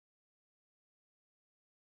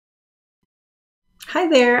Hi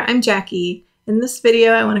there, I'm Jackie. In this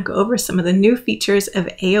video, I want to go over some of the new features of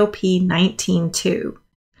AOP 19.2.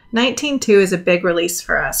 19.2 is a big release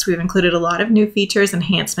for us. We've included a lot of new features,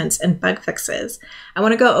 enhancements, and bug fixes. I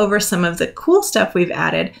want to go over some of the cool stuff we've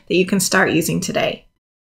added that you can start using today.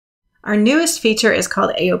 Our newest feature is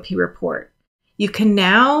called AOP Report. You can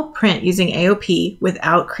now print using AOP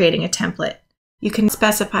without creating a template. You can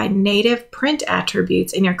specify native print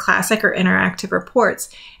attributes in your classic or interactive reports,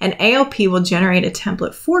 and AOP will generate a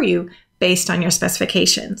template for you based on your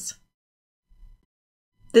specifications.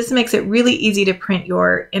 This makes it really easy to print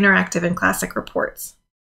your interactive and classic reports.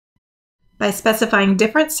 By specifying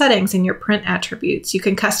different settings in your print attributes, you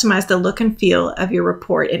can customize the look and feel of your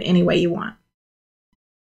report in any way you want.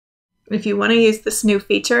 If you want to use this new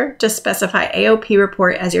feature, just specify AOP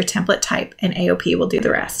Report as your template type, and AOP will do the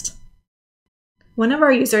rest. One of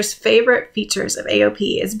our users' favorite features of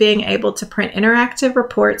AOP is being able to print interactive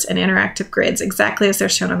reports and interactive grids exactly as they're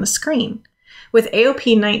shown on the screen. With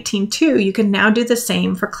AOP 19.2, you can now do the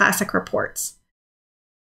same for classic reports.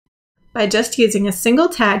 By just using a single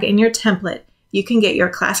tag in your template, you can get your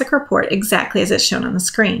classic report exactly as it's shown on the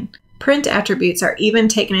screen. Print attributes are even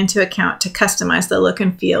taken into account to customize the look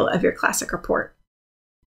and feel of your classic report.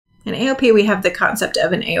 In AOP, we have the concept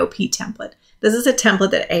of an AOP template. This is a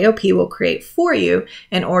template that AOP will create for you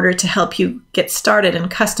in order to help you get started in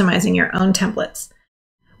customizing your own templates.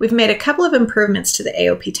 We've made a couple of improvements to the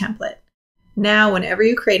AOP template. Now, whenever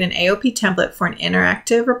you create an AOP template for an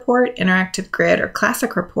interactive report, interactive grid, or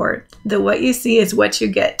classic report, the "what you see is what you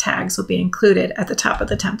get" tags will be included at the top of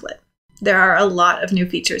the template. There are a lot of new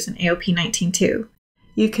features in AOP 19.2.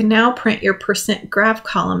 You can now print your %graph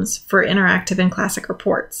columns for interactive and classic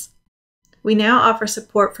reports. We now offer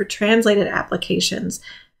support for translated applications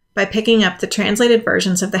by picking up the translated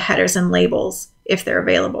versions of the headers and labels if they're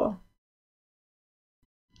available.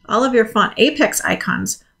 All of your font apex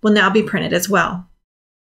icons will now be printed as well.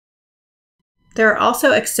 There are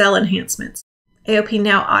also Excel enhancements. AOP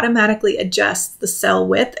now automatically adjusts the cell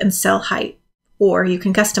width and cell height, or you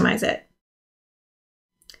can customize it.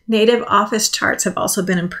 Native Office charts have also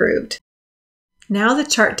been improved. Now the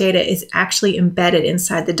chart data is actually embedded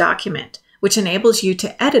inside the document, which enables you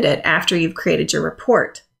to edit it after you've created your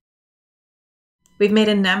report. We've made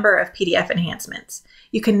a number of PDF enhancements.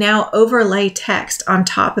 You can now overlay text on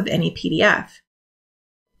top of any PDF.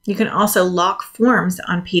 You can also lock forms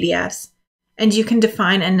on PDFs, and you can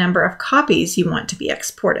define a number of copies you want to be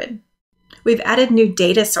exported. We've added new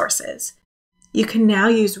data sources. You can now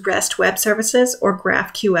use REST web services or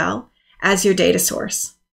GraphQL as your data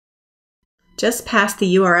source. Just pass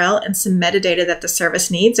the URL and some metadata that the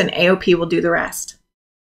service needs, and AOP will do the rest.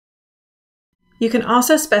 You can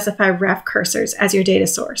also specify ref cursors as your data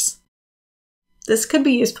source. This could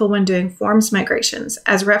be useful when doing forms migrations,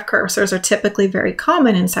 as ref cursors are typically very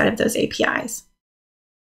common inside of those APIs.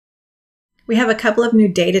 We have a couple of new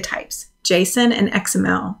data types, JSON and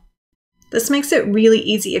XML. This makes it really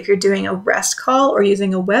easy if you're doing a REST call or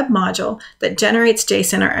using a web module that generates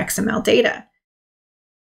JSON or XML data.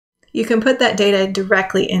 You can put that data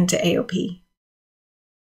directly into AOP.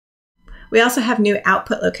 We also have new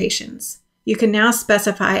output locations. You can now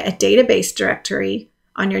specify a database directory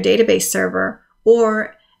on your database server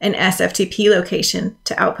or an SFTP location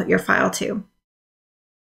to output your file to.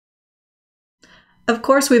 Of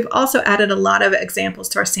course, we've also added a lot of examples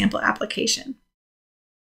to our sample application.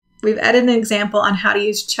 We've added an example on how to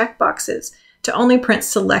use checkboxes to only print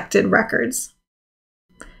selected records.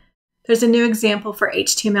 There's a new example for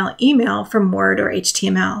HTML email from Word or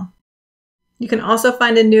HTML. You can also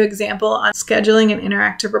find a new example on scheduling an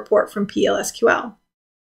interactive report from PLSQL,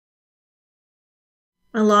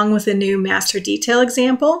 along with a new master detail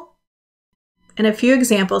example, and a few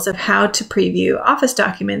examples of how to preview Office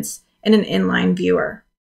documents in an inline viewer.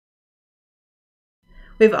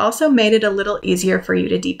 We've also made it a little easier for you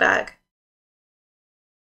to debug.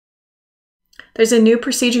 There's a new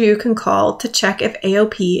procedure you can call to check if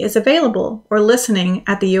AOP is available or listening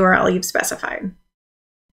at the URL you've specified.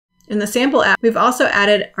 In the sample app, we've also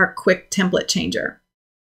added our Quick Template Changer.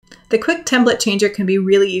 The Quick Template Changer can be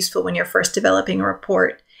really useful when you're first developing a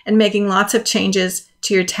report and making lots of changes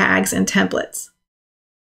to your tags and templates.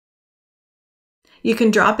 You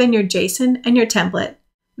can drop in your JSON and your template,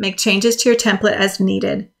 make changes to your template as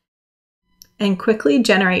needed, and quickly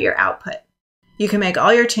generate your output. You can make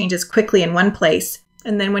all your changes quickly in one place,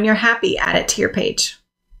 and then when you're happy, add it to your page.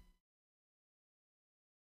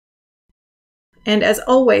 And as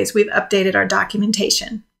always, we've updated our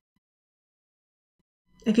documentation.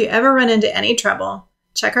 If you ever run into any trouble,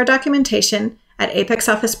 check our documentation at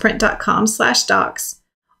apexofficeprint.com/docs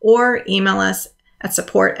or email us at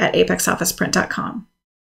support@apexofficeprint.com.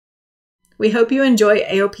 We hope you enjoy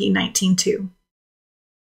AOP 19.2.